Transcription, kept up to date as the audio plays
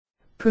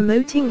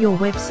Promoting your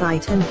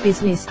website and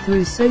business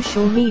through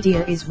social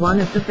media is one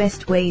of the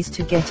best ways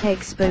to get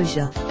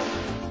exposure.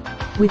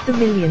 With the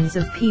millions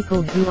of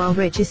people who are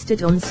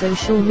registered on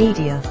social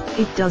media,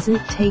 it doesn't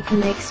take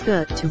an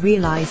expert to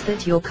realize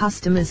that your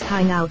customers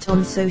hang out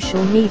on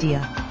social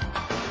media.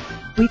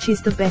 Which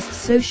is the best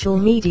social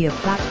media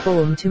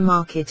platform to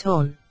market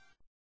on?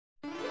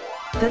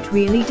 That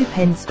really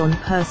depends on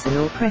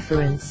personal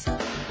preference.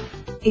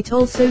 It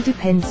also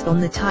depends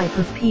on the type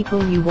of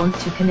people you want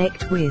to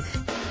connect with.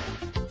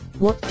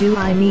 What do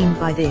I mean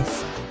by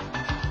this?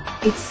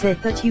 It's said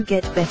that you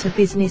get better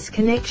business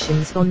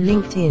connections on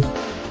LinkedIn.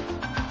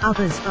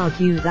 Others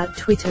argue that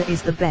Twitter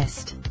is the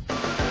best.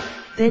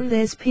 Then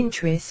there's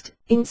Pinterest,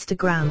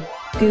 Instagram,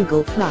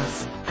 Google+,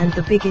 and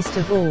the biggest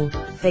of all,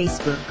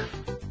 Facebook.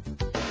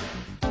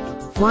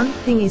 One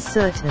thing is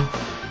certain.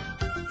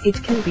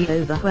 It can be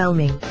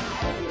overwhelming.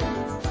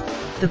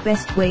 The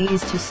best way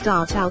is to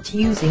start out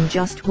using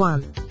just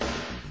one.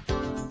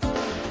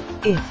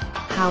 If,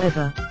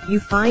 however, you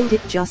find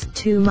it just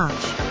too much,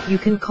 you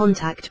can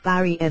contact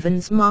Barry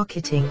Evans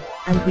Marketing,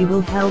 and we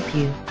will help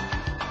you.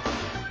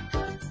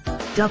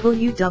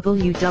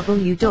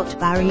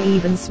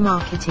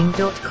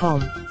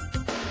 www.barryevansmarketing.com.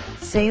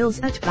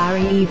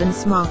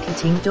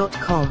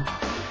 sales@barryevansmarketing.com.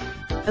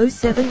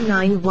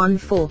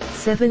 07914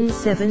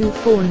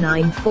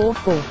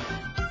 774944